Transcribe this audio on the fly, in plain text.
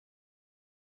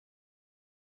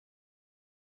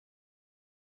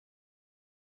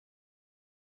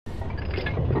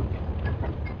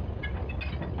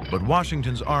But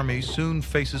Washington's army soon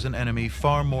faces an enemy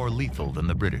far more lethal than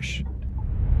the British.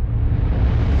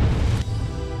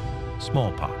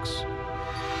 Smallpox.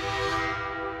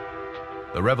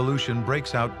 The revolution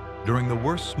breaks out during the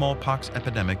worst smallpox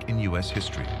epidemic in U.S.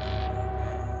 history.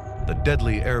 The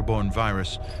deadly airborne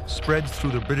virus spreads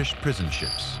through the British prison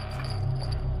ships.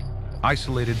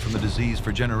 Isolated from the disease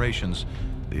for generations,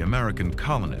 the American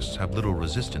colonists have little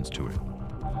resistance to it,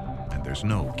 and there's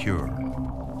no cure.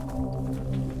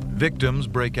 Victims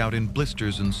break out in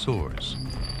blisters and sores.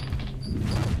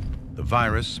 The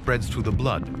virus spreads through the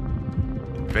blood,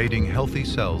 invading healthy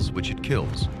cells which it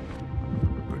kills,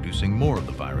 producing more of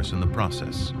the virus in the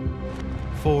process.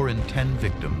 4 in 10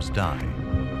 victims die.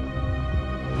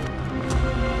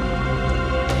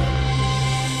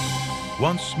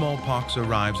 Once smallpox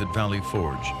arrives at Valley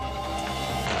Forge,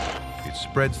 it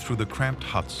spreads through the cramped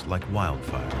huts like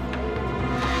wildfire.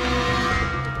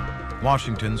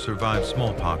 Washington survived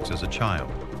smallpox as a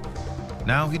child.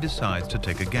 Now he decides to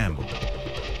take a gamble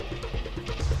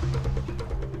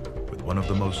with one of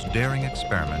the most daring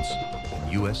experiments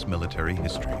in U.S. military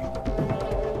history.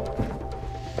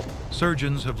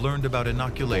 Surgeons have learned about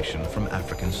inoculation from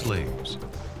African slaves.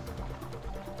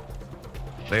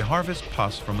 They harvest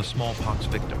pus from a smallpox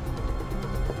victim.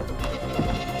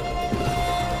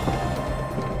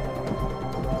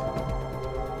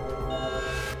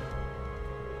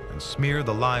 And smear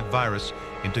the live virus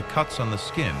into cuts on the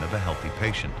skin of a healthy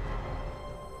patient.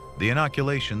 The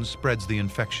inoculation spreads the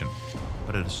infection,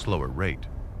 but at a slower rate.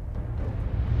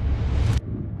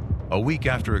 A week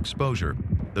after exposure,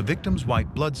 the victim's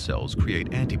white blood cells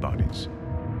create antibodies.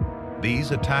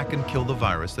 These attack and kill the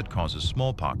virus that causes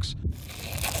smallpox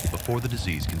before the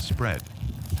disease can spread.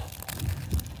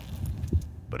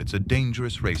 But it's a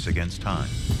dangerous race against time.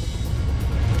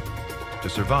 To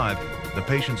survive, the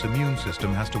patient's immune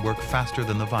system has to work faster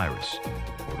than the virus,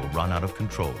 or it'll run out of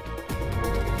control.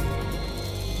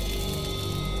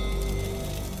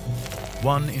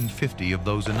 1 in 50 of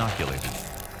those inoculated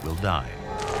will die.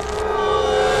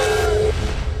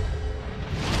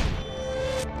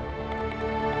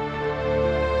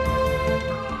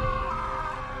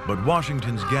 But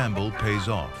Washington's gamble pays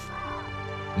off.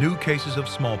 New cases of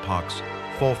smallpox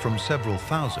fall from several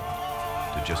thousand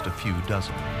to just a few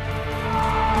dozen.